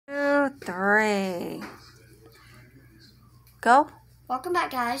Go. Welcome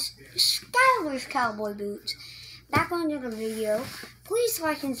back, guys. Skylar's Cowboy Boots. Back on another video. Please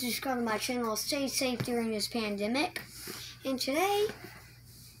like and subscribe to my channel. Stay safe during this pandemic. And today,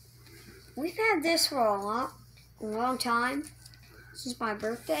 we've had this for a long time. Since my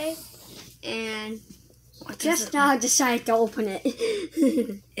birthday. And just now I decided to open it.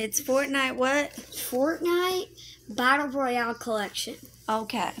 It's Fortnite what? Fortnite Battle Royale Collection.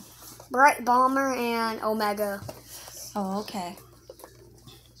 Okay. Bright Bomber and Omega. Oh, okay.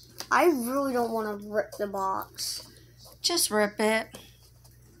 I really don't want to rip the box. Just rip it.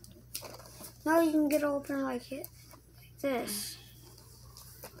 No, you can get it open like this.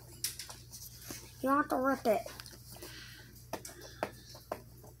 You don't have to rip it.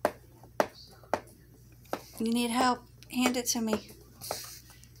 You need help? Hand it to me.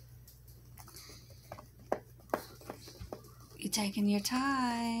 You're taking your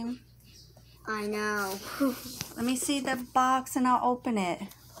time. I know. Let me see the box and I'll open it.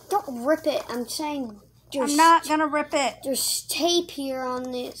 Don't rip it. I'm saying I'm not gonna rip it. There's tape here on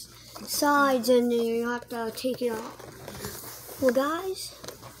the sides and you have to take it off. Well, guys.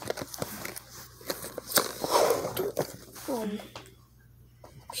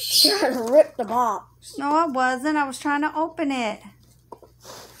 Trying to rip the box. No, I wasn't. I was trying to open it.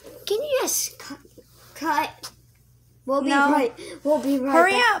 Can you just cut? We'll be No. right. We'll be right.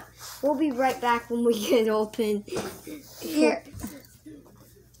 Hurry back. up. We'll be right back when we get open. Here.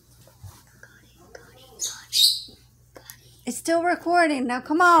 It's still recording. Now,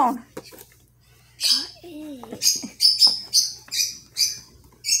 come on. Cut it.